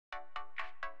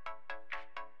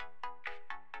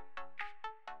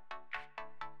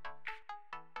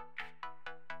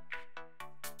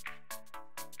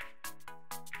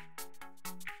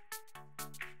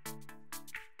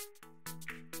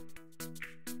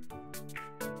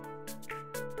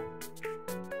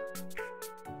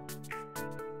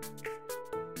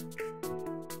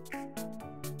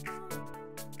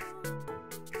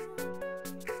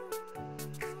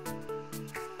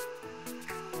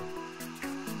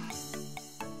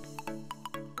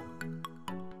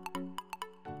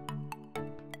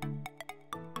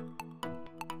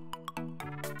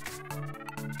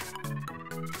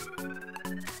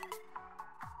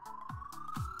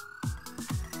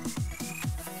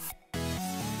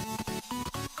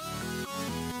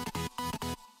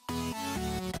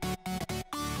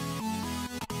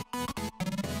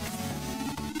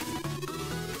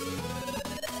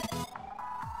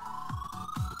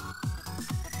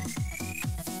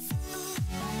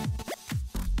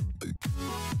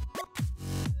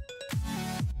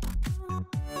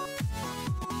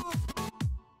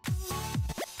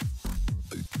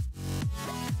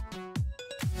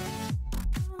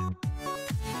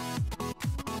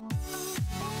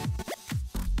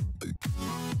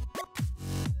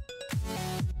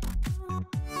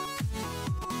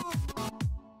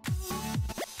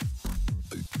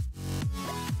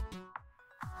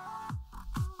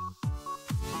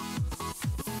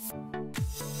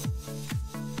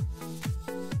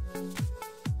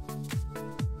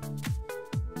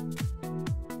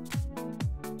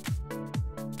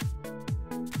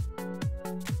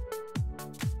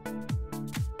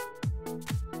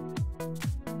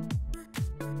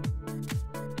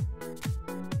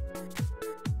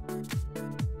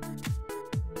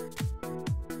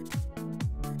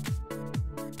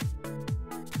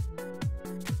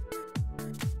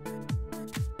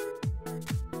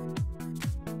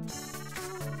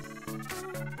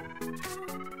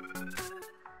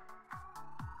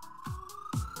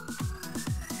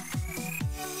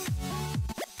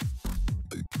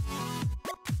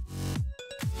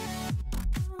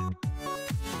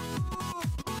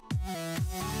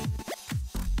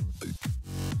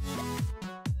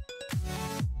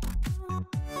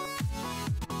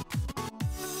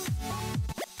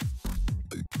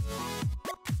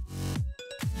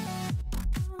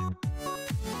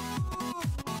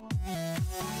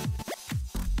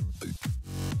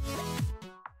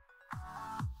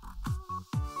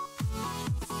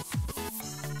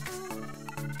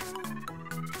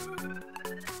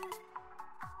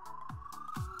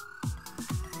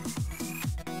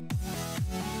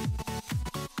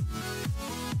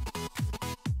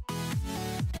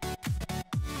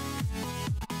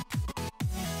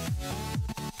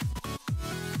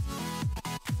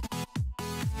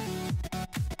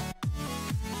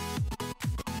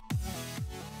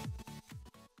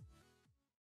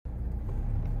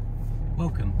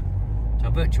Welcome to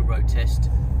our virtual road test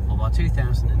of our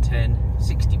 2010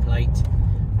 60 plate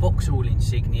Vauxhall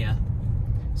Insignia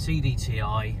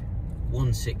CDTi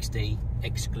 160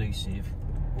 Exclusiv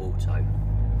Auto.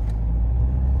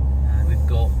 We've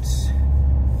got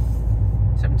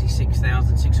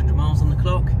 76,600 miles on the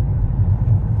clock.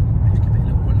 Just give it a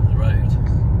little run up the road,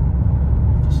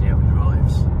 just see how it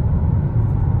drives.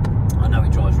 I know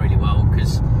it drives really well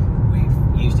because we've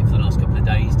used it for the last couple of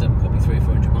days, done probably 300 or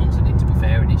 400 miles in it to be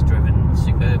fair, and it's driven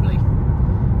superbly.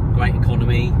 Great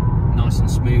economy, nice and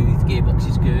smooth, gearbox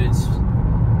is good,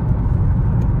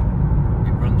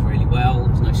 it runs really well,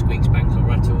 there's no squeaks, bangs or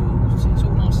rattles, it's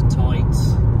all nice and tight,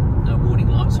 no warning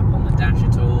lights up on the dash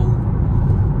at all.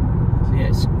 So yeah,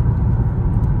 it's a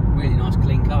really nice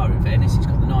clean car in fairness. It's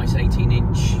got the nice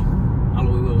 18-inch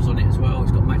alloy wheels on it as well,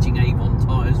 it's got matching Avon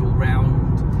tyres all round.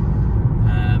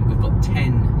 We've got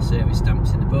 10 service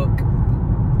stamps in the book,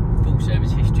 full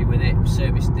service history with it,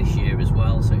 serviced this year as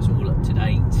well, so it's all up to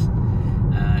date.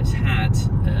 It's had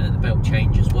the belt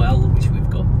change as well, which we've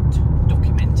got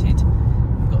documented.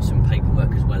 We've got some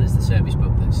paperwork as well as the service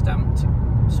book that's stamped to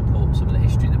support some of the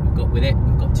history that we've got with it.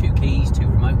 We've got 2 keys, 2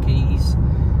 remote keys.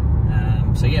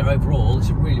 So yeah, overall it's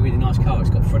a really nice car. It's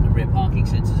got front and rear parking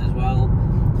sensors as well.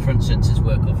 The front sensors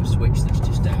work off a switch that's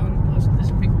just down.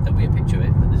 There'll be a picture of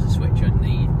it, but there's a switch on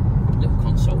the little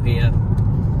console here.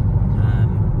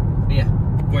 But yeah,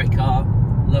 great car,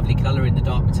 lovely colour in the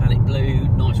dark metallic blue,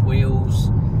 nice wheels,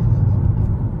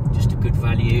 just a good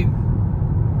value,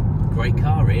 great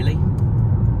car really.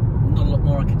 Not a lot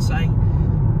more I can say.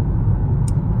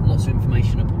 Lots of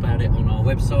information about it on our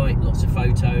website, lots of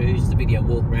photos, the video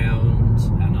walk round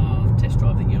and our test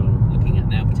drive that you're looking at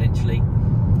now potentially.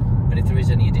 But if there is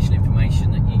any additional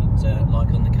information that you'd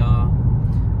like on the car,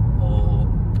 or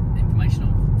information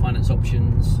on finance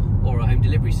options or a home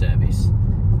delivery service,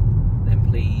 then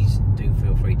please do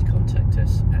feel free to contact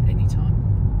us at any time.